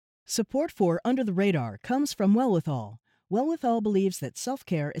Support for Under the Radar comes from Wellwithal. Wellwithal believes that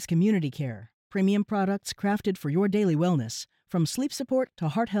self-care is community care. Premium products crafted for your daily wellness, from sleep support to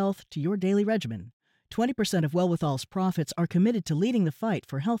heart health to your daily regimen. 20% of Wellwithal's profits are committed to leading the fight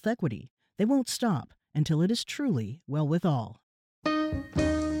for health equity. They won't stop until it is truly well with all.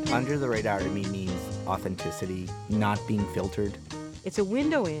 Under the radar to me means authenticity, not being filtered. It's a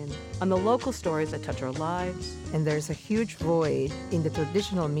window in on the local stories that touch our lives. And there's a huge void in the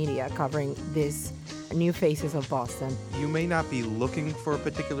traditional media covering these new faces of Boston. You may not be looking for a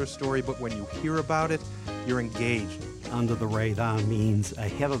particular story, but when you hear about it, you're engaged. Under the radar means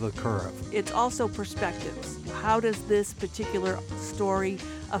ahead of the curve. It's also perspectives. How does this particular story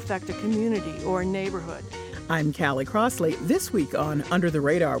affect a community or a neighborhood? I'm Callie Crossley. This week on Under the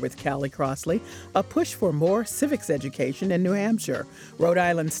Radar with Callie Crossley, a push for more civics education in New Hampshire, Rhode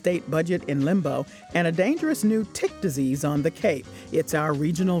Island state budget in limbo, and a dangerous new tick disease on the Cape. It's our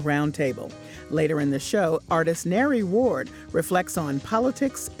regional roundtable. Later in the show, artist Neri Ward reflects on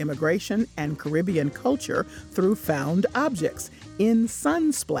politics, immigration, and Caribbean culture through found objects in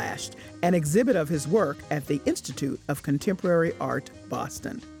Sunsplashed, an exhibit of his work at the Institute of Contemporary Art,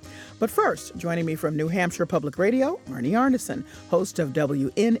 Boston. But first, joining me from New Hampshire Public Radio, Arnie Arnesen, host of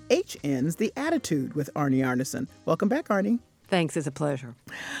WNHN's The Attitude with Arnie Arnesen. Welcome back, Arnie. Thanks, it's a pleasure.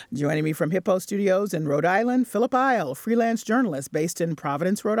 Joining me from Hippo Studios in Rhode Island, Philip Isle, freelance journalist based in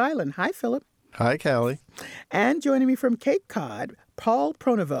Providence, Rhode Island. Hi, Philip. Hi, Callie. And joining me from Cape Cod, Paul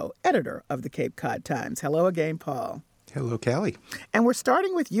Pronovost, editor of the Cape Cod Times. Hello again, Paul. Hello, Callie. And we're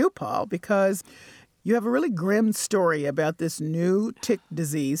starting with you, Paul, because you have a really grim story about this new tick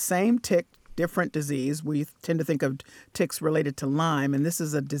disease, same tick, different disease. We tend to think of ticks related to Lyme, and this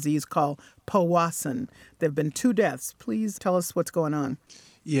is a disease called Powassan. There have been 2 deaths. Please tell us what's going on.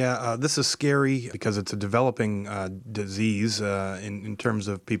 Yeah, this is scary because it's a developing disease in terms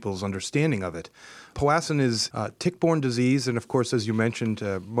of people's understanding of it. Powassan is a tick-borne disease, and of course, as you mentioned,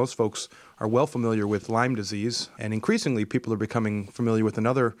 most folks are well familiar with Lyme disease, and increasingly people are becoming familiar with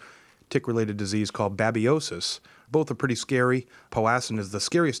another tick-related disease called babiosis. Both are pretty scary. Powassan is the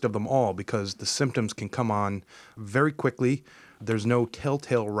scariest of them all because the symptoms can come on very quickly. There's no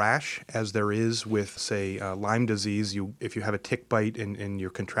telltale rash as there is with, say, Lyme disease. If you have a tick bite and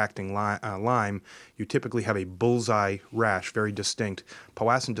you're contracting Lyme, you typically have a bullseye rash, very distinct.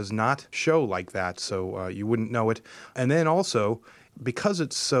 Powassan does not show like that, so you wouldn't know it. And then also, because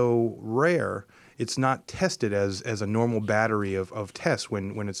it's so rare, it's not tested as a normal battery of tests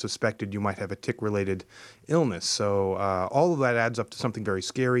when it's suspected you might have a tick-related illness. So all of that adds up to something very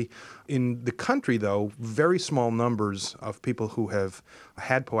scary. In the country, though, very small numbers of people who have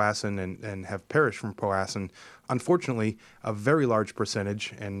had Powassan and have perished from Powassan. Unfortunately, a very large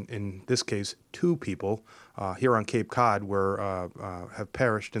percentage, and in this case, 2 people here on Cape Cod have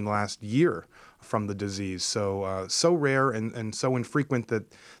perished in the last year from the disease. So rare and so infrequent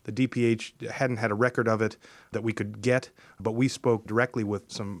that the DPH hadn't had a record of it that we could get, but we spoke directly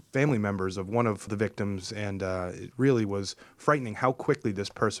with some family members of one of the victims, and it really was frightening how quickly this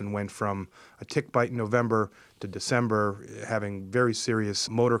person went from a tick bite in November to December, having very serious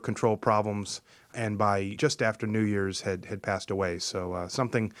motor control problems, and by just after New Year's had passed away. So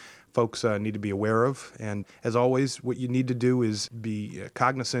something folks need to be aware of. And as always, what you need to do is be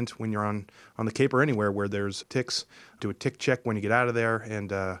cognizant when you're on the Cape or anywhere where there's ticks. Do a tick check when you get out of there. And,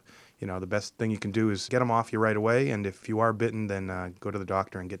 the best thing you can do is get them off you right away. And if you are bitten, then go to the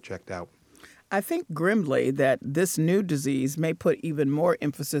doctor and get checked out. I think grimly that this new disease may put even more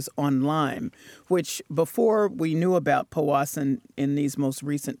emphasis on Lyme, which before we knew about Powassan in these most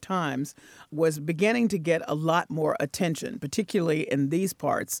recent times was beginning to get a lot more attention, particularly in these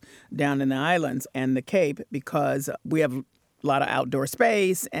parts down in the islands and the Cape, because we have a lot of outdoor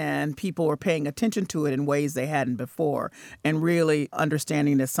space and people are paying attention to it in ways they hadn't before, and really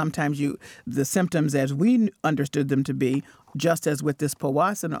understanding that sometimes the symptoms as we understood them to be, just as with this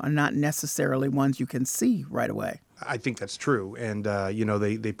Powassan, are not necessarily ones you can see right away. I think that's true. And,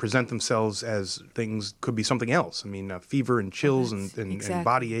 they present themselves as things could be something else. I mean, fever and chills and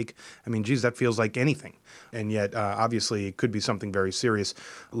body ache. I mean, geez, that feels like anything. And yet, obviously, it could be something very serious.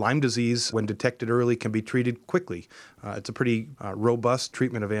 Lyme disease, when detected early, can be treated quickly. It's a pretty robust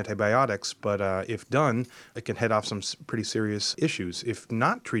treatment of antibiotics, but if done, it can head off some pretty serious issues. If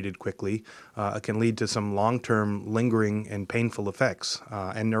not treated quickly, it can lead to some long-term lingering and painful effects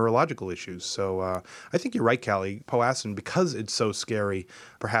and neurological issues. So I think you're right, Callie. Powassan, because it's so scary,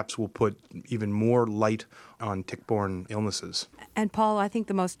 perhaps will put even more light on tick-borne illnesses. And Paul, I think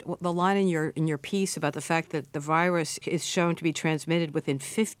the line in your piece about the fact that the virus is shown to be transmitted within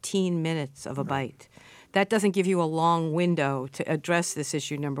 15 minutes of a bite. that doesn't give you a long window to address this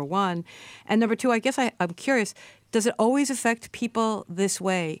issue, number one. And number two, I guess I'm curious, does it always affect people this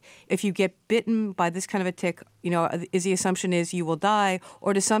way? If you get bitten by this kind of a tick, is the assumption is you will die,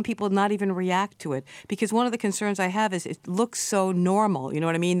 or do some people not even react to it? Because one of the concerns I have is it looks so normal. You know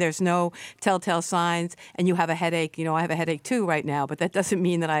what I mean? There's no telltale signs, and you have a headache. I have a headache too right now, but that doesn't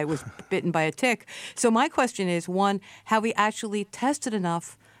mean that I was bitten by a tick. So my question is, one, have we actually tested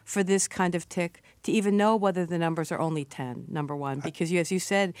enough for this kind of tick to even know whether the numbers are only 10, number one? Because as you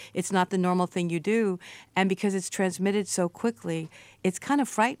said, it's not the normal thing you do. And because it's transmitted so quickly, it's kind of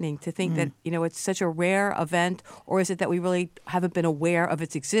frightening to think that, it's such a rare event, or is it that we really haven't been aware of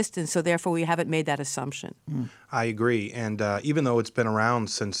its existence, so therefore we haven't made that assumption? I agree. And even though it's been around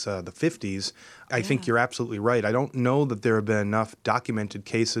since the 50s, I think you're absolutely right. I don't know that there have been enough documented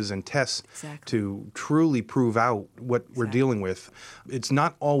cases and tests to truly prove out what we're dealing with. It's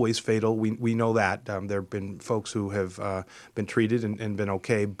not always fatal. We know that. There have been folks who have been treated and been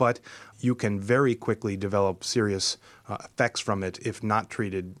okay, but you can very quickly develop serious effects from it if not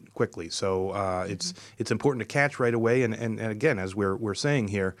treated quickly. So it's important to catch right away. And again, as we're saying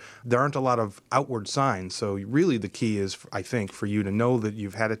here, there aren't a lot of outward signs. So really the key is, I think, for you to know that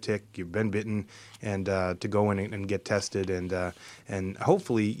you've had a tick, you've been bitten, and to go in and get tested. And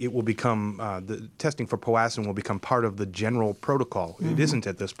hopefully it will become, the testing for powassan will become part of the general protocol. It isn't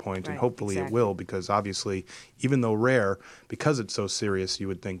at this point, and hopefully it will, because obviously, even though rare, because it's so serious, you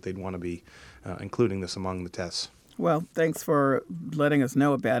would think they'd want to be including this among the tests. Well, thanks for letting us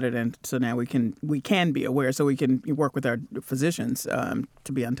know about it, and so now we can be aware, so we can work with our physicians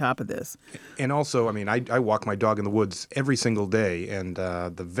to be on top of this. And also, I walk my dog in the woods every single day, and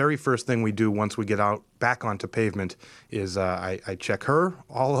the very first thing we do once we get out back onto pavement is I check her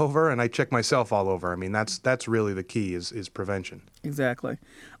all over, and I check myself all over. That's really the key is prevention. Exactly.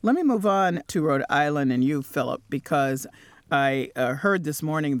 Let me move on to Rhode Island and you, Philip, because I heard this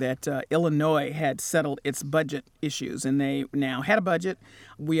morning that Illinois had settled its budget issues, and they now had a budget.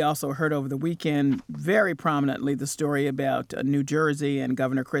 We also heard over the weekend very prominently the story about New Jersey and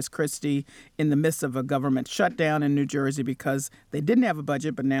Governor Chris Christie in the midst of a government shutdown in New Jersey because they didn't have a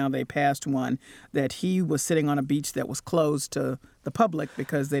budget, but now they passed one, that he was sitting on a beach that was closed to the public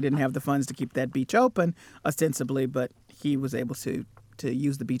because they didn't have the funds to keep that beach open, ostensibly, but he was able to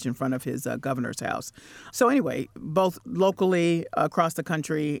use the beach in front of his governor's house. So anyway, both locally across the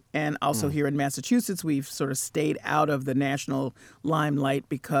country and also here in Massachusetts, we've sort of stayed out of the national limelight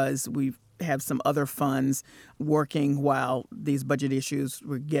because we have some other funds working while these budget issues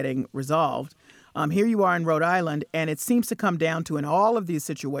were getting resolved. Here you are in Rhode Island, and it seems to come down to, in all of these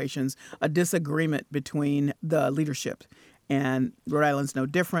situations, a disagreement between the leadership. And Rhode Island's no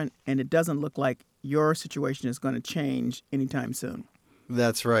different, and it doesn't look like your situation is going to change anytime soon.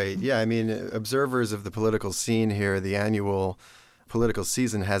 That's right. Yeah, observers of the political scene here, the annual political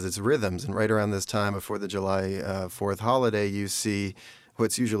season has its rhythms. And right around this time before the July 4th holiday, you see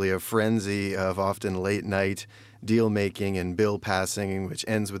what's usually a frenzy of often late-night deal-making and bill passing, which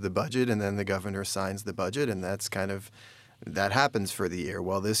ends with the budget, and then the governor signs the budget, and that happens for the year.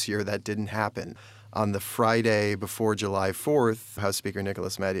 Well, this year that didn't happen. On the Friday before July 4th, House Speaker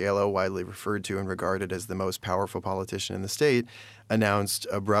Nicholas Mattiello, widely referred to and regarded as the most powerful politician in the state, announced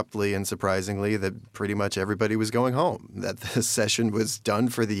abruptly and surprisingly that pretty much everybody was going home, that the session was done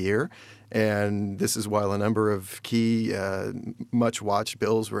for the year. And this is while a number of key, much-watched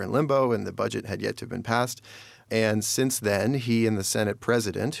bills were in limbo and the budget had yet to have been passed. And since then, he and the Senate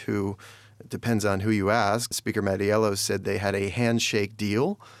president, who depends on who you ask, Speaker Mattiello said they had a handshake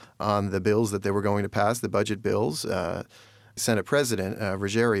deal on the bills that they were going to pass, the budget bills. Senate President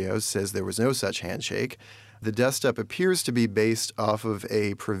Ruggiero says there was no such handshake. The dust-up appears to be based off of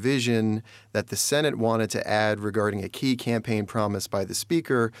a provision that the Senate wanted to add regarding a key campaign promise by the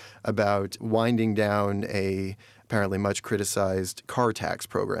Speaker about winding down a apparently much criticized car tax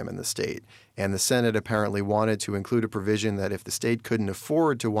program in the state. And the Senate apparently wanted to include a provision that if the state couldn't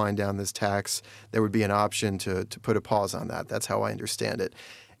afford to wind down this tax, there would be an option to put a pause on that. That's how I understand it.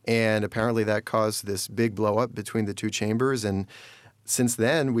 And apparently that caused this big blow-up between the two chambers. And since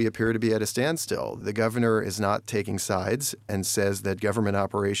then, we appear to be at a standstill. The governor is not taking sides and says that government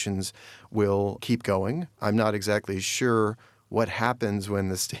operations will keep going. I'm not exactly sure what happens when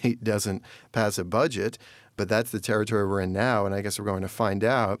the state doesn't pass a budget, but that's the territory we're in now, and I guess we're going to find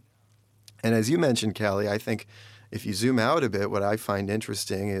out. And as you mentioned, Callie, I think if you zoom out a bit, what I find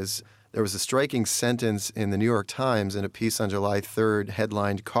interesting is there was a striking sentence in the New York Times in a piece on July 3rd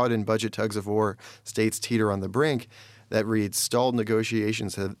headlined, "Caught in Budget Tugs of War, States Teeter on the Brink," that reads, "Stalled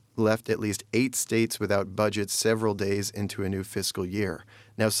negotiations have left at least 8 states without budgets several days into a new fiscal year."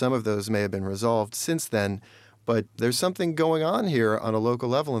 Now, some of those may have been resolved since then, but there's something going on here on a local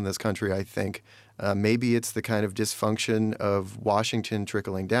level in this country, I think. Maybe it's the kind of dysfunction of Washington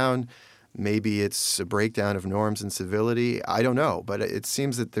trickling down. Maybe it's a breakdown of norms and civility. I don't know, but it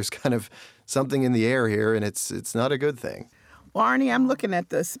seems that there's kind of something in the air here, and it's not a good thing. Well, Arnie, I'm looking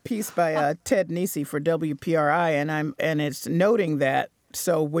at this piece by Ted Nesi for WPRI, and it's noting that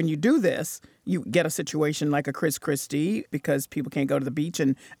so when you do this, you get a situation like a Chris Christie because people can't go to the beach.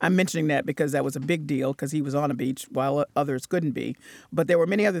 And I'm mentioning that because that was a big deal because he was on a beach while others couldn't be. But there were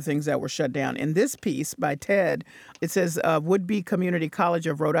many other things that were shut down. In this piece by Ted, it says would-be Community College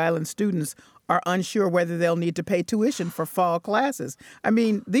of Rhode Island students are unsure whether they'll need to pay tuition for fall classes. I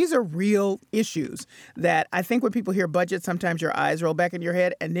mean, these are real issues that I think when people hear budget, sometimes your eyes roll back in your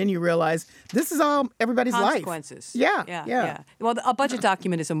head, and then you realize this is all everybody's consequences. Life. Yeah. Well, a budget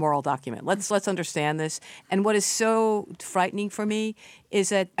document is a moral document. Let's understand this. And what is so frightening for me is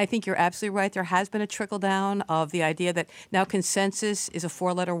that I think you're absolutely right. There has been a trickle down of the idea that now consensus is a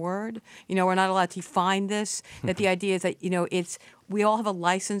 4-letter word. We're not allowed to define this. That the idea is that, we all have a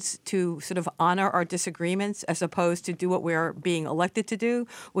license to sort of honor our disagreements as opposed to do what we're being elected to do,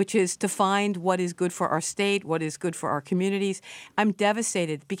 which is to find what is good for our state, what is good for our communities. I'm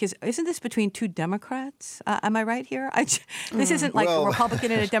devastated because isn't this between two Democrats? Am I right here? This isn't like a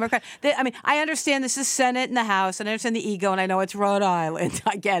Republican and a Democrat. I understand this is Senate and the House, and I understand the ego, and I know it's Rhode Island.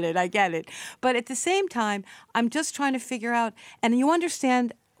 I get it. But at the same time, I'm just trying to figure out, and you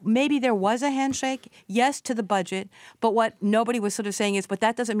understand, maybe there was a handshake, yes, to the budget, but what nobody was sort of saying is, but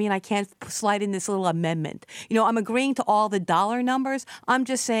that doesn't mean I can't slide in this little amendment. I'm agreeing to all the dollar numbers. I'm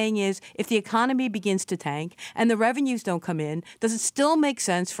just saying is, if the economy begins to tank and the revenues don't come in, does it still make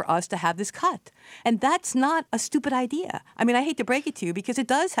sense for us to have this cut? And that's not a stupid idea. I hate to break it to you because it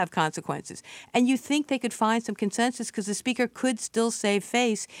does have consequences. And you think they could find some consensus because the speaker could still save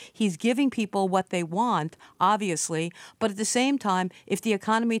face. He's giving people what they want, obviously, but at the same time, if the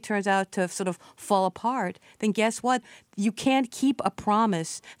economy turns out to sort of fall apart, then guess what? You can't keep a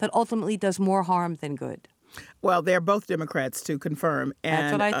promise that ultimately does more harm than good. Well, they're both Democrats, to confirm. And,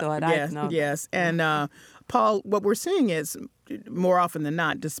 that's what I thought. Yes. And Paul, what we're seeing is more often than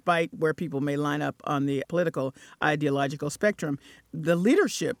not, despite where people may line up on the political ideological spectrum, the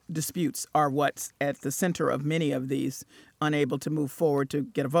leadership disputes are what's at the center of many of these unable to move forward to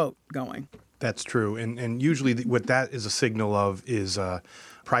get a vote going. That's true. And usually what that is a signal of is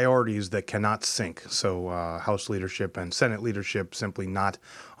priorities that cannot sync. So House leadership and Senate leadership simply not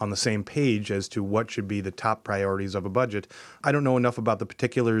on the same page as to what should be the top priorities of a budget. I don't know enough about the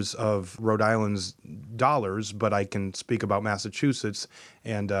particulars of Rhode Island's dollars, but I can speak about Massachusetts.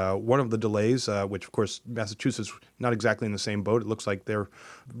 And one of the delays, which of course Massachusetts not exactly in the same boat. It looks like they're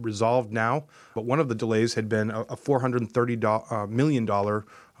resolved now. But one of the delays had been a $430 million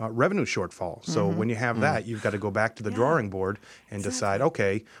revenue shortfall. So when you have that, you've got to go back to the drawing board and decide,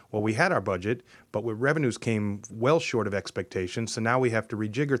 okay, well, we had our budget, but revenues came well short of expectations, so now we have to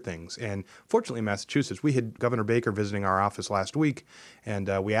rejigger things. And fortunately in Massachusetts, we had Governor Baker visiting our office last week, and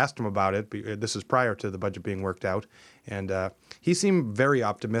we asked him about it. This is prior to the budget being worked out. And he seemed very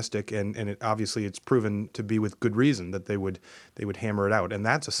optimistic, and obviously it's proven to be with good reason that they would hammer it out. And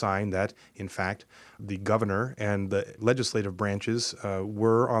that's a sign that, in fact, the governor and the legislative branches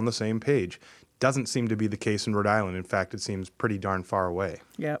were on the same page. Doesn't seem to be the case in Rhode Island. In fact, it seems pretty darn far away.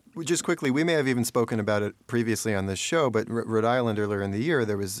 Yeah. Just quickly, we may have even spoken about it previously on this show, but Rhode Island earlier in the year,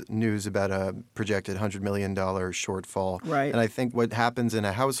 there was news about a projected $100 million shortfall. Right. And I think what happens in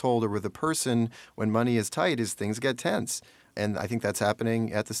a household or with a person when money is tight is things get tense. And I think that's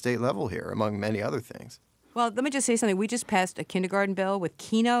happening at the state level here, among many other things. Well, let me just say something. We just passed a kindergarten bill with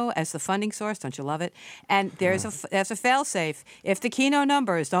Keno as the funding source. Don't you love it? And there's a fail-safe. If the Keno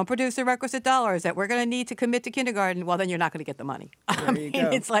numbers don't produce the requisite dollars that we're going to need to commit to kindergarten, well, then you're not going to get the money.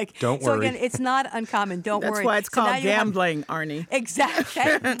 It's like, don't so worry. Again, it's not uncommon. Don't worry. That's why it's called gambling, Arnie. Exactly.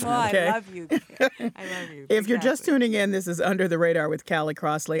 Okay. I love you. I love you. If you're just tuning in, this is Under the Radar with Callie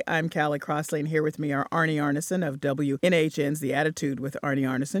Crossley. I'm Callie Crossley, and here with me are Arnie Arneson of WNHN's The Attitude with Arnie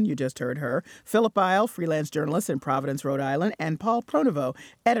Arneson. You just heard her. Philip Isle, freelance journalist in Providence, Rhode Island, and Paul Pronovost,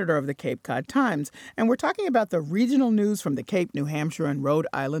 editor of the Cape Cod Times. And we're talking about the regional news from the Cape, New Hampshire, and Rhode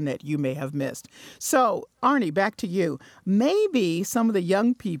Island that you may have missed. So, Arnie, back to you. Maybe some of the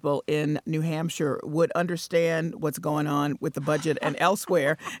young people in New Hampshire would understand what's going on with the budget and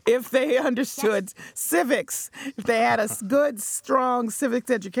elsewhere if they understood civics, if they had a good, strong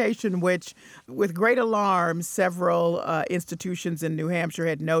civics education, which, with great alarm, several institutions in New Hampshire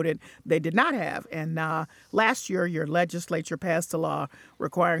had noted they did not have. And last year, your legislature passed a law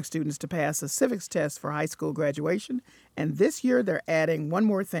requiring students to pass a civics test for high school graduation. And this year, they're adding one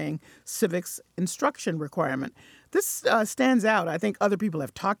more thing, civics instruction requirement. This stands out. I think other people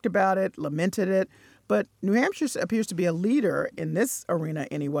have talked about it, lamented it, but New Hampshire appears to be a leader in this arena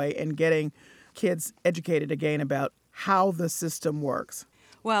anyway in getting kids educated again about how the system works.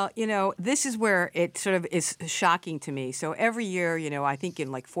 Well, this is where it sort of is shocking to me. So every year, I think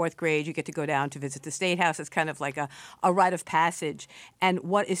in like fourth grade, you get to go down to visit the State House. It's kind of like a rite of passage. And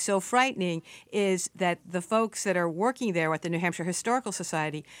what is so frightening is that the folks that are working there at the New Hampshire Historical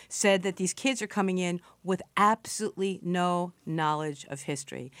Society said that these kids are coming in with absolutely no knowledge of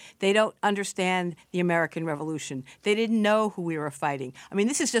history. They don't understand the American Revolution. They didn't know who we were fighting. I mean,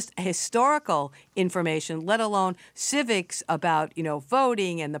 this is just historical information, let alone civics about,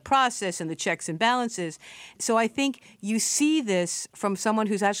 voting and the process and the checks and balances. So I think you see this from someone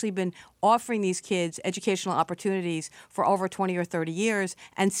who's actually been offering these kids educational opportunities for over 20 or 30 years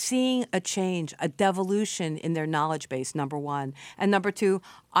and seeing a change, a devolution in their knowledge base, number one. And number two,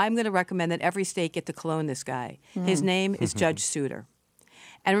 I'm going to recommend that every state get to clone this guy. His name is Judge Souter.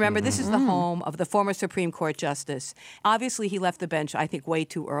 And remember, this is the home of the former Supreme Court Justice. Obviously, he left the bench, I think, way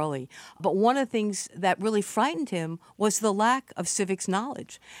too early. But one of the things that really frightened him was the lack of civics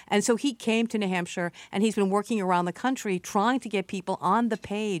knowledge. And so he came to New Hampshire, and he's been working around the country trying to get people on the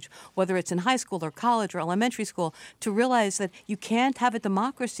page, whether it's in high school or college or elementary school, to realize that you can't have a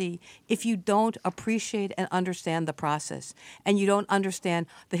democracy if you don't appreciate and understand the process, and you don't understand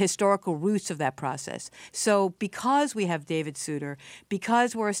the historical roots of that process. So because we have David Souter,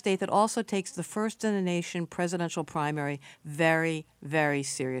 because we're a state that also takes the first in the nation presidential primary very, very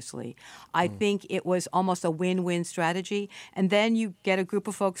seriously, I think it was almost a win-win strategy. And then you get a group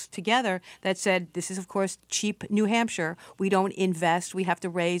of folks together that said, this is, of course, cheap New Hampshire. We don't invest. We have to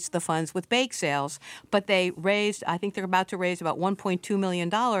raise the funds with bake sales. But they raised, I think they're about to raise about $1.2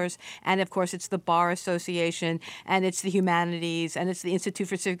 million. And, of course, it's the Bar Association, and it's the Humanities, and it's the Institute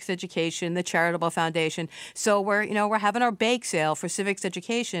for Civics Education, the Charitable Foundation. So we're having our bake sale for civics education,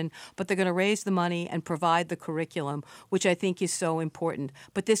 but they're going to raise the money and provide the curriculum, which I think is so important.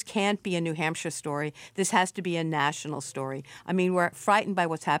 But this can't be a New Hampshire story. This has to be a national story. I mean, we're frightened by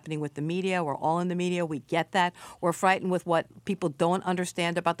what's happening with the media. We're all in the media. We get that. We're frightened with what people don't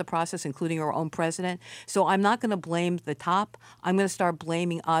understand about the process, including our own president. So I'm not going to blame the top. I'm going to start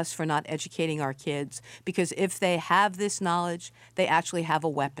blaming us for not educating our kids, because if they have this knowledge, they actually have a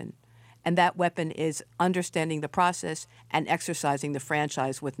weapon. And that weapon is understanding the process and exercising the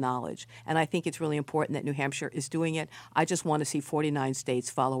franchise with knowledge. And I think it's really important that New Hampshire is doing it. I just want to see 49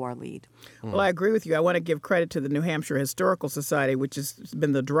 states follow our lead. Well, I agree with you. I want to give credit to the New Hampshire Historical Society, which has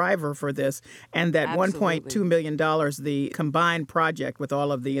been the driver for this, and that $1.2 million, the combined project with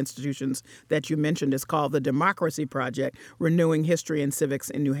all of the institutions that you mentioned, is called the Democracy Project, Renewing History and Civics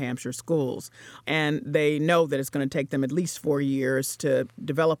in New Hampshire Schools. And they know that it's going to take them at least 4 years to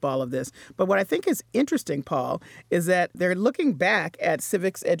develop all of this. But what I think is interesting, Paul, is that they're looking back at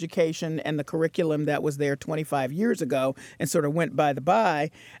civics education and the curriculum that was there 25 years ago and sort of went by the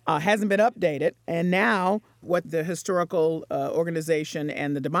by, hasn't been updated. And now what the historical organization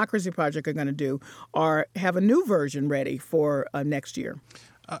and the Democracy Project are going to do are have a new version ready for next year.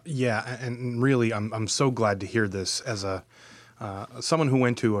 And really, I'm so glad to hear this. As someone who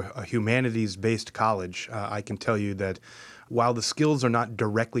went to a humanities-based college, I can tell you that while the skills are not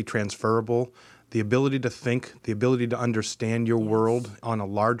directly transferable, the ability to think, the ability to understand your world on a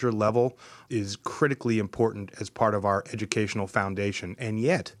larger level is critically important as part of our educational foundation. And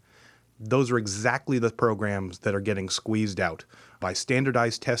yet, those are exactly the programs that are getting squeezed out by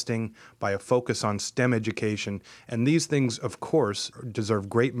standardized testing, by a focus on STEM education. And these things, of course, deserve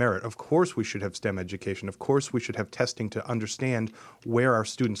great merit. Of course we should have STEM education. Of course we should have testing to understand where our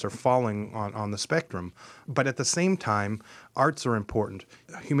students are falling on the spectrum. But at the same time, arts are important,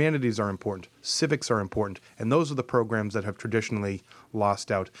 humanities are important, civics are important, and those are the programs that have traditionally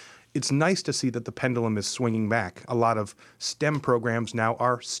lost out. It's nice to see that the pendulum is swinging back. A lot of STEM programs now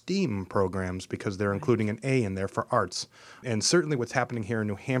are STEAM programs because they're including an A in there for arts. And certainly what's happening here in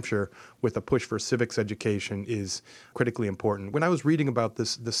New Hampshire with a push for civics education is critically important. When I was reading about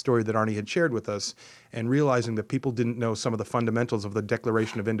this story that Arnie had shared with us and realizing that people didn't know some of the fundamentals of the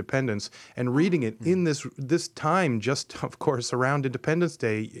Declaration of Independence and reading it in this time, just of course around Independence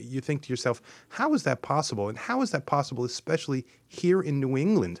Day, you think to yourself, how is that possible? And how is that possible, especially here in New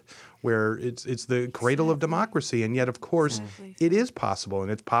England, where it's the cradle of democracy? And yet, of course, it is possible.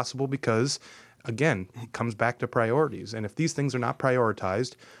 And it's possible because, again, it comes back to priorities. And if these things are not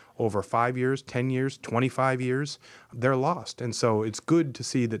prioritized, over 5 years, 10 years, 25 years, they're lost. And so it's good to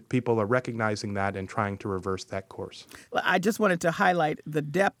see that people are recognizing that and trying to reverse that course. Well, I just wanted to highlight the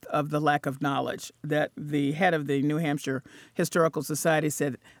depth of the lack of knowledge that the head of the New Hampshire Historical Society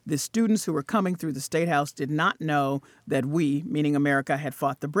said the students who were coming through the State House did not know that we, meaning America, had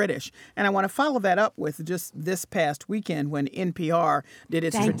fought the British. And I want to follow that up with just this past weekend when NPR did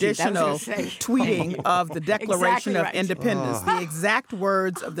its traditional tweeting of the Declaration of Independence, the exact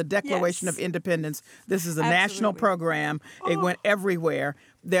words of the Declaration of Independence. This is a national program. It went everywhere.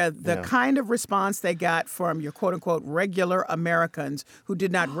 The kind of response they got from your quote-unquote regular Americans who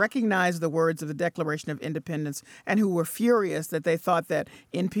did not recognize the words of the Declaration of Independence and who were furious that they thought that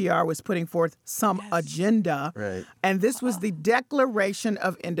NPR was putting forth some agenda. Right. And this was the Declaration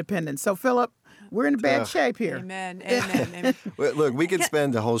of Independence. So, Philip, we're in bad shape here. Amen. Amen. Well, look, we could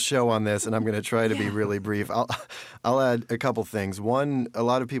spend a whole show on this, and I'm going to try to be really brief. I'll add a couple things. One, a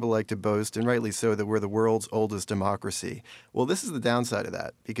lot of people like to boast, and rightly so, that we're the world's oldest democracy. Well, this is the downside of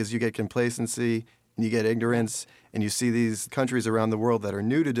that, because you get complacency, and you get ignorance, and you see these countries around the world that are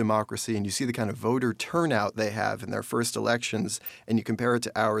new to democracy, and you see the kind of voter turnout they have in their first elections, and you compare it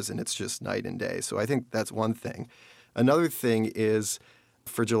to ours, and it's just night and day. So I think that's one thing. Another thing is,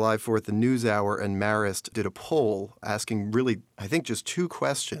 for July 4th, the NewsHour and Marist did a poll asking really, I think, just 2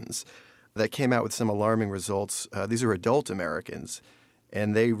 questions that came out with some alarming results. These are adult Americans.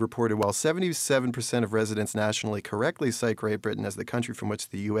 And they reported while 77% of residents nationally correctly cite Great Britain as the country from which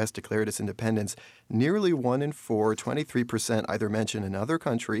the U.S. declared its independence, nearly 1 in 4, 23%, either mention another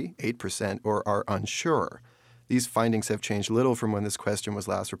country, 8%, or are unsure. These findings have changed little from when this question was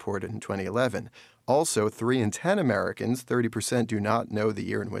last reported in 2011. Also, 3 in 10 Americans, 30%, do not know the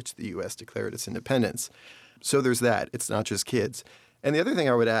year in which the U.S. declared its independence. So there's that. It's not just kids. And the other thing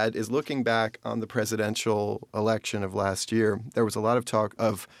I would add is looking back on the presidential election of last year, there was a lot of talk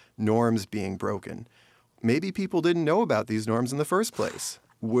of norms being broken. Maybe people didn't know about these norms in the first place.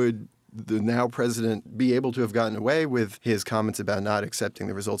 Would the now president be able to have gotten away with his comments about not accepting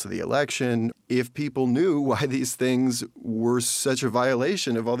the results of the election if people knew why these things were such a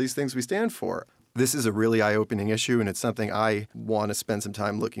violation of all these things we stand for? This is a really eye-opening issue, and it's something I want to spend some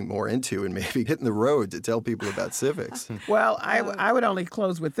time looking more into and maybe hitting the road to tell people about civics. Well, I would only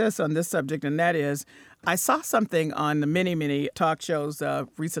close with this on this subject, and that is I saw something on the many talk shows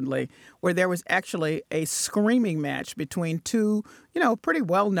recently where there was actually a screaming match between 2, pretty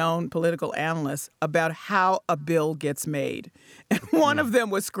well-known political analysts about how a bill gets made. And one of them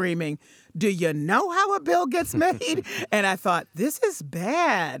was screaming, "Do you know how a bill gets made?" And I thought, this is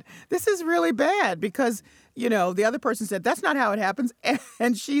bad. This is really bad because, the other person said, "That's not how it happens."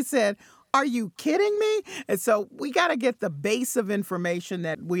 And she said, "Are you kidding me?" And so we got to get the base of information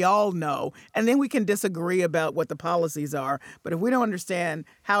that we all know, and then we can disagree about what the policies are. But if we don't understand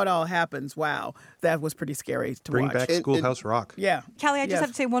how it all happens, wow, that was pretty scary to Bring watch. back Schoolhouse Rock. Yeah. Callie, I just have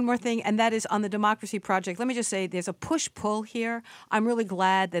to say one more thing, and that is on the Democracy Project. Let me just say there's a push-pull here. I'm really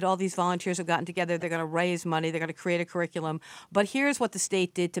glad that all these volunteers have gotten together. They're going to raise money. They're going to create a curriculum. But here's what the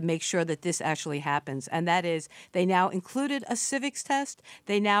state did to make sure that this actually happens, and that is they now included a civics test.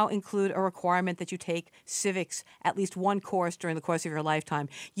 They now include a requirement that you take civics at least one course during the course of your lifetime.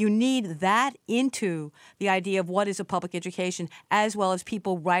 You need that into the idea of what is a public education, as well as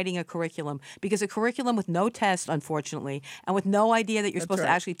people writing a curriculum. Because a curriculum with no test, unfortunately, and with no idea that you're supposed to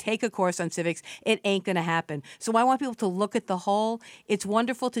actually take a course on civics, it ain't going to happen. So I want people to look at the whole. It's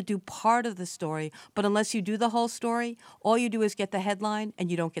wonderful to do part of the story, but unless you do the whole story, all you do is get the headline and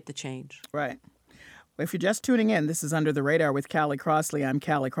you don't get the change. Right. If you're just tuning in, this is Under the Radar with Callie Crossley. I'm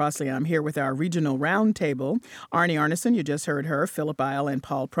Callie Crossley. I'm here with our regional roundtable. Arnie Arneson, you just heard her, Philip Isle, and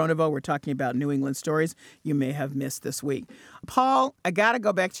Paul Pronovo. We're talking about New England stories you may have missed this week. Paul, I got to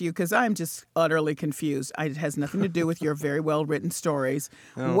go back to you because I'm just utterly confused. It has nothing to do with your very well-written stories.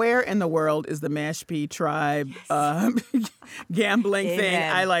 Oh. Where in the world is the Mashpee tribe gambling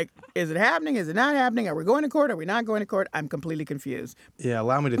thing? Is it happening? Is it not happening? Are we going to court? Are we not going to court? I'm completely confused. Yeah,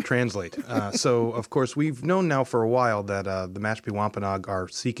 allow me to translate. So, of course, we've known now for a while that the Mashpee Wampanoag are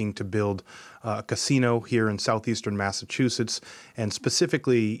seeking to build a casino here in southeastern Massachusetts, and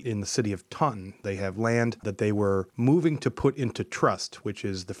specifically in the city of Taunton. They have land that they were moving to put into trust, which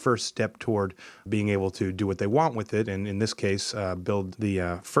is the first step toward being able to do what they want with it, and in this case, build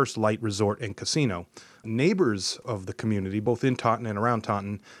the First Light Resort and Casino. Neighbors of the community, both in Taunton and around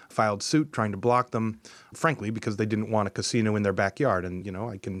Taunton, filed suit trying to block them, frankly, because they didn't want a casino in their backyard. And,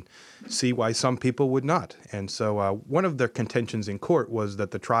 I can see why some people would not. And so one of their contentions in court was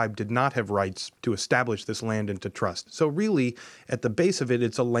that the tribe did not have rights to establish this land into trust. So really, at the base of it,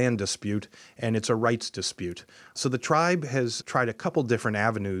 it's a land dispute and it's a rights dispute. So the tribe has tried a couple different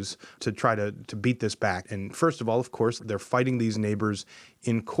avenues to try to beat this back. And first of all, of course, they're fighting these neighbors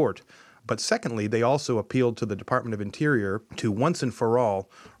in court. But secondly, they also appealed to the Department of Interior to once and for all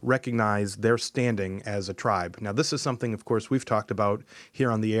recognize their standing as a tribe. Now, this is something, of course, we've talked about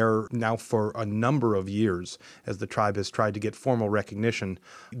here on the air now for a number of years as the tribe has tried to get formal recognition.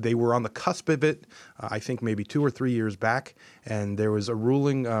 They were on the cusp of it, I think maybe 2 or 3 years back, and there was a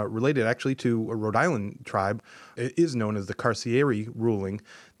ruling related actually to a Rhode Island tribe. It is known as the Carcieri ruling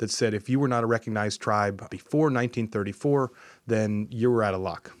that said if you were not a recognized tribe before 1934, then you were out of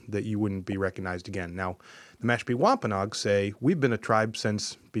luck, that you wouldn't be recognized again. Now, the Mashpee Wampanoag say we've been a tribe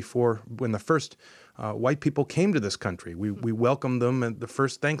since before when the first white people came to this country. We welcomed them at the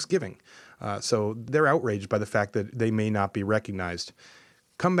first Thanksgiving. So they're outraged by the fact that they may not be recognized.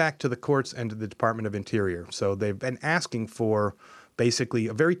 Come back to the courts and to the Department of Interior. So they've been asking for basically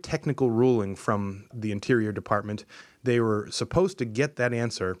a very technical ruling from the Interior Department. They were supposed to get that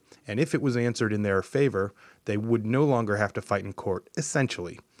answer, and if it was answered in their favor, they would no longer have to fight in court,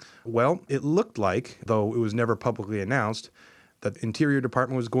 essentially. Well, it looked like, though it was never publicly announced, that the Interior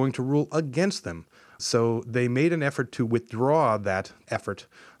Department was going to rule against them. So they made an effort to withdraw that effort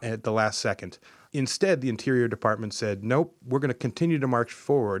at the last second. Instead, the Interior Department said, nope, we're going to continue to march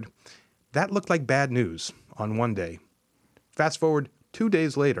forward. That looked like bad news on one day. Fast forward 2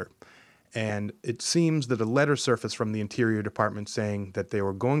 days later, and it seems that a letter surfaced from the Interior Department saying that they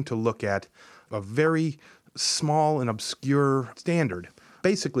were going to look at a very small and obscure standard.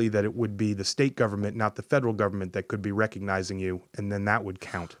 Basically, that it would be the state government, not the federal government, that could be recognizing you, and then that would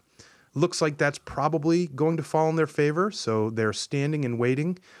count. Looks like that's probably going to fall in their favor, so they're standing and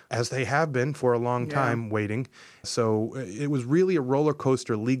waiting, as they have been for a long time waiting. So it was really a roller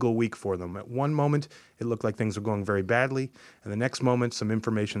coaster legal week for them. At one moment, it looked like things were going very badly, and the next moment, some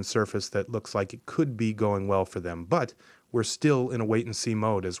information surfaced that looks like it could be going well for them. But we're still in a wait-and-see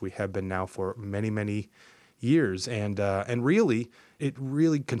mode, as we have been now for many, many years. And really, it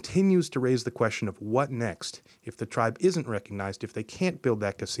really continues to raise the question of what next? If the tribe isn't recognized, if they can't build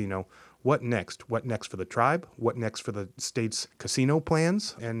that casino, what next? What next for the tribe? What next for the state's casino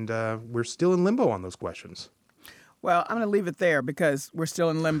plans? And we're still in limbo on those questions. Well, I'm going to leave it there because we're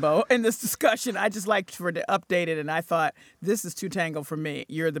still in limbo in this discussion. I just liked for it to update it, and I thought, this is too tangled for me.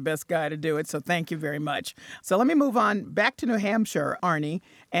 You're the best guy to do it, so thank you very much. So let me move on back to New Hampshire, Arnie.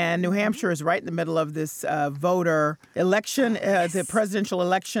 And New Hampshire is right in the middle of this voter election, the presidential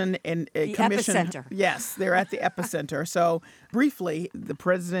election in the commission. epicenter. Yes, they're at the epicenter. So briefly, the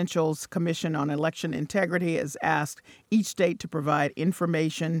Presidential Commission on Election Integrity has asked each state to provide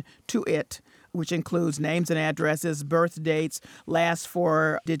information to it, which includes names and addresses, birth dates, last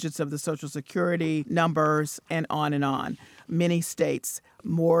 4 digits of the Social Security numbers, and on and on. Many states,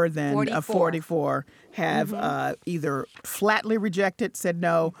 more than 44, have either flatly rejected, said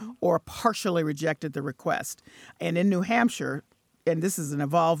no, or partially rejected the request. And in New Hampshire, and this is an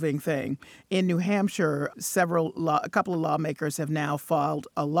evolving thing, in New Hampshire, a couple of lawmakers have now filed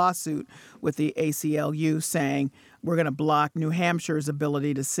a lawsuit with the ACLU saying we're going to block New Hampshire's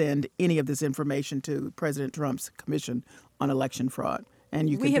ability to send any of this information to President Trump's Commission on Election Fraud. And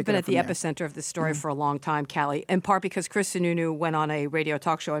you we have been at the epicenter of this story for a long time, Callie, in part because Chris Sununu went on a radio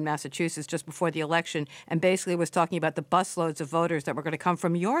talk show in Massachusetts just before the election and basically was talking about the busloads of voters that were going to come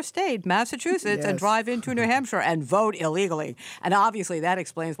from your state, Massachusetts, and drive into New Hampshire and vote illegally. And obviously that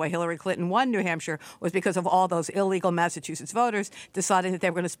explains why Hillary Clinton won New Hampshire, was because of all those illegal Massachusetts voters deciding that they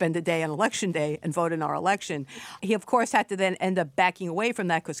were going to spend a day on Election Day and vote in our election. He, of course, had to then end up backing away from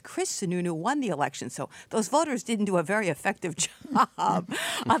that because Chris Sununu won the election. So those voters didn't do a very effective job.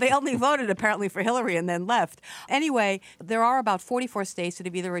 They only voted, apparently, for Hillary and then left. Anyway, there are about 44 states that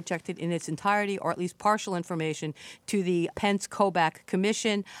have either rejected in its entirety or at least partial information to the Pence-Kobach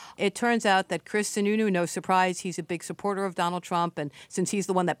Commission. It turns out that Chris Sununu, no surprise, he's a big supporter of Donald Trump, and since he's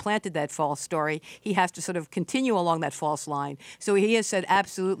the one that planted that false story, he has to sort of continue along that false line. So he has said,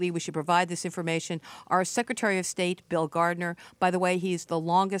 absolutely, we should provide this information. Our Secretary of State, Bill Gardner, by the way, he's the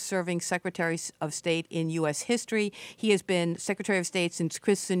longest-serving Secretary of State in U.S. history. He has been Secretary of State candidate since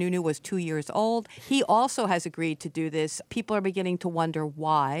Chris Sununu was 2 years old. He also has agreed to do this. People are beginning to wonder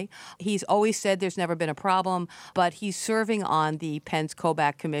why. He's always said there's never been a problem, but he's serving on the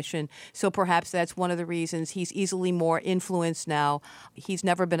Pence-Kobach Commission, so perhaps that's one of the reasons he's easily more influenced now. He's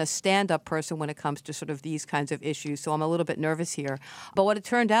never been a stand-up person when it comes to sort of these kinds of issues, so I'm a little bit nervous here. But what it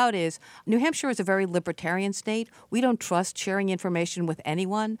turned out is New Hampshire is a very libertarian state. We don't trust sharing information with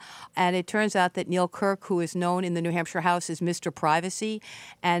anyone, and it turns out that Neil Kirk, who is known in the New Hampshire House as Mr. Privacy,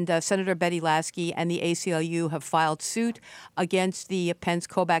 and Senator Betty Lasky and the ACLU have filed suit against the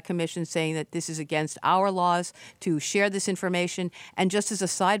Pence-Kobach Commission, saying that this is against our laws to share this information. And just as a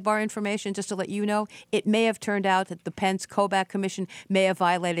sidebar information, just to let you know, it may have turned out that the Pence-Kobach Commission may have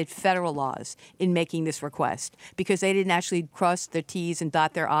violated federal laws in making this request because they didn't actually cross their T's and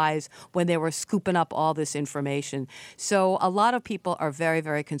dot their I's when they were scooping up all this information. So a lot of people are very,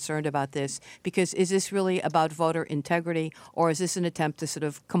 very concerned about this because is this really about voter integrity, or is this an attempt to sort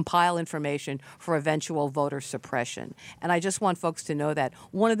of compile information for eventual voter suppression? And I just want folks to know that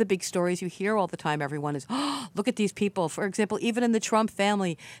one of the big stories you hear all the time, everyone, is, oh, look at these people. For example, even in the Trump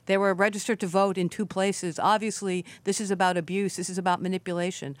family, they were registered to vote in 2 places. Obviously, this is about abuse. This is about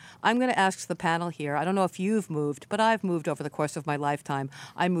manipulation. I'm going to ask the panel here. I don't know if you've moved, but I've moved over the course of my lifetime.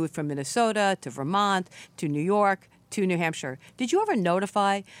 I moved from Minnesota to Vermont to New York to New Hampshire. Did you ever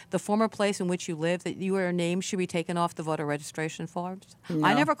notify the former place in which you live that your name should be taken off the voter registration forms? No.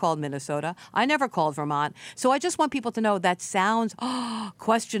 I never called Minnesota. I never called Vermont. So I just want people to know that sounds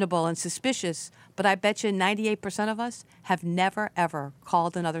questionable and suspicious, but I bet you 98% of us have never, ever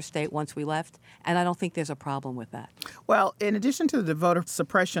called another state once we left, and I don't think there's a problem with that. Well, in addition to the voter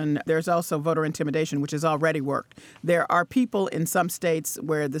suppression, there's also voter intimidation, which has already worked. There are people in some states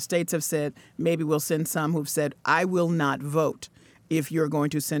where the states have said, maybe we'll send some who've said, I will not vote if you're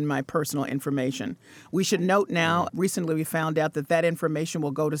going to send my personal information. We should note now, recently we found out that that information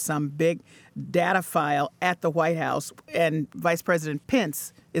will go to some big data file at the White House, and Vice President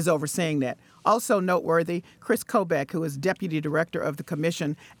Pence is overseeing that. Also noteworthy, Chris Kobach, who is Deputy Director of the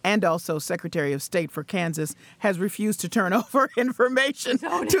Commission and also Secretary of State for Kansas, has refused to turn over information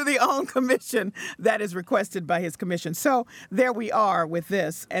to the own commission that is requested by his commission. So there we are with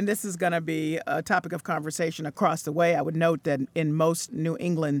this, and this is going to be a topic of conversation across the way. I would note that in most New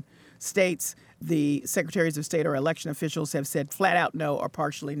England states, the secretaries of state or election officials have said flat out no or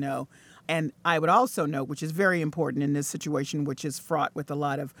partially no. And I would also note, which is very important in this situation, which is fraught with a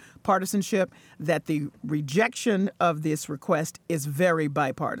lot of partisanship, that the rejection of this request is very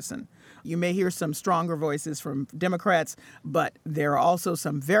bipartisan. You may hear some stronger voices from Democrats, but there are also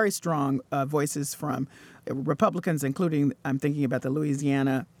some very strong voices from Republicans, including, I'm thinking about the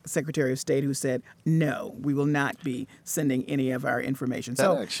Louisiana Secretary of State, who said, no, we will not be sending any of our information.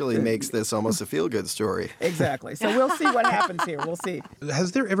 That actually makes this almost a feel-good story. Exactly. So we'll see what happens here. We'll see.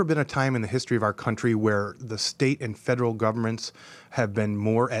 Has there ever been a time in the history of our country where the state and federal governments have been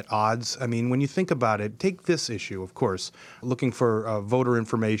more at odds? I mean, when you think about it, take this issue, of course, looking for voter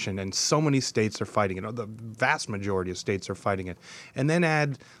information, and so many states are fighting it. The vast majority of states are fighting it. And then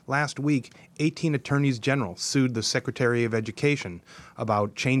add, last week, 18 attorneys general sued the Secretary of Education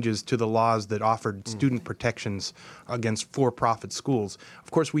about changes to the laws that offered student protections against for-profit schools.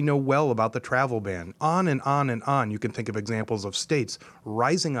 Of course, we know well about the travel ban. On and on and on, you can think of examples of states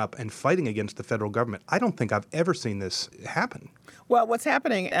rising up and fighting against the federal government. I don't think I've ever seen this happen. Well, what's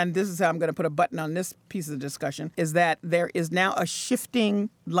happening, and this is how I'm going to put a button on this piece of the discussion, is that there is now a shifting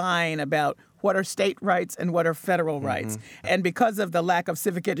line about what are state rights and what are federal rights. And because of the lack of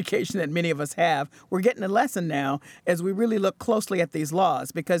civic education that many of us have, we're getting a lesson now as we really look closely at these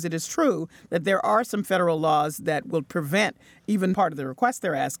laws, because it is true that there are some federal laws that will prevent even part of the request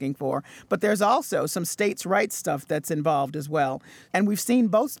they're asking for, but there's also some states' rights stuff that's involved as well. And we've seen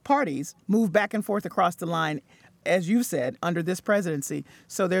both parties move back and forth across the line, as you said, under this presidency.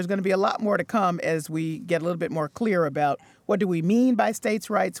 So there's going to be a lot more to come as we get a little bit more clear about what do we mean by states'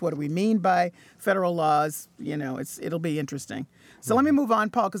 rights, what do we mean by federal laws. You know, it'll be interesting. So let me move on,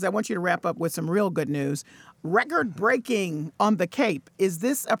 Paul, because I want you to wrap up with some real good news. Record-breaking on the Cape. Is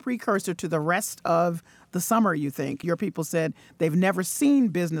this a precursor to the rest of the summer, you think? Your people said they've never seen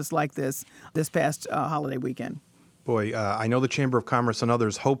business like this past holiday weekend. Boy, I know the Chamber of Commerce and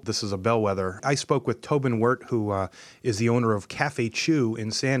others hope this is a bellwether. I spoke with Tobin Wirt, who is the owner of Cafe Chew in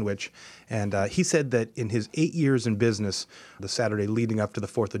Sandwich, And he said that in his 8 years in business, the Saturday leading up to the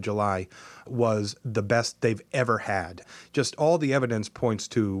 4th of July was the best they've ever had. Just all the evidence points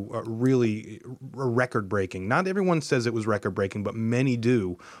to really record-breaking. Not everyone says it was record-breaking, but many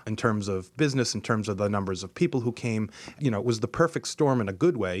do in terms of business, in terms of the numbers of people who came. It was the perfect storm in a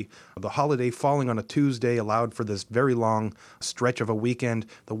good way. The holiday falling on a Tuesday allowed for this very long stretch of a weekend.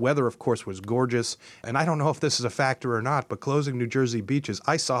 The weather, of course, was gorgeous. And I don't know if this is a factor or not, but closing New Jersey beaches,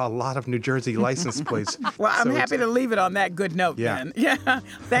 I saw a lot of New Jersey license plates. Well, I'm happy to leave it on that good note then. Yeah.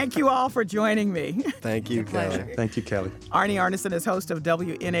 Thank you all for joining me. Thank you, Kelly. Thank you, Kelly. Arnie Arneson is host of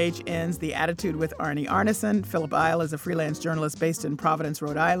WNHN's The Attitude with Arnie Arneson. Philip Isle is a freelance journalist based in Providence,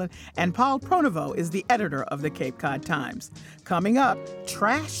 Rhode Island. And Paul Pronovost is the editor of the Cape Cod Times. Coming up,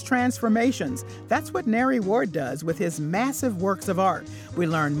 trash transformations. That's what Neri Ward does with his massive works of art. We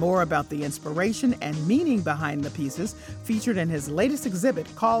learn more about the inspiration and meaning behind the pieces featured in his latest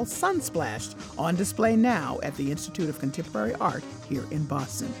exhibit called Sunsplashed, on display now at the Institute of Contemporary Art here in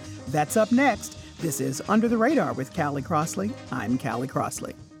Boston. That's up next. This is Under the Radar with Callie Crossley. I'm Callie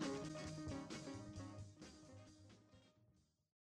Crossley.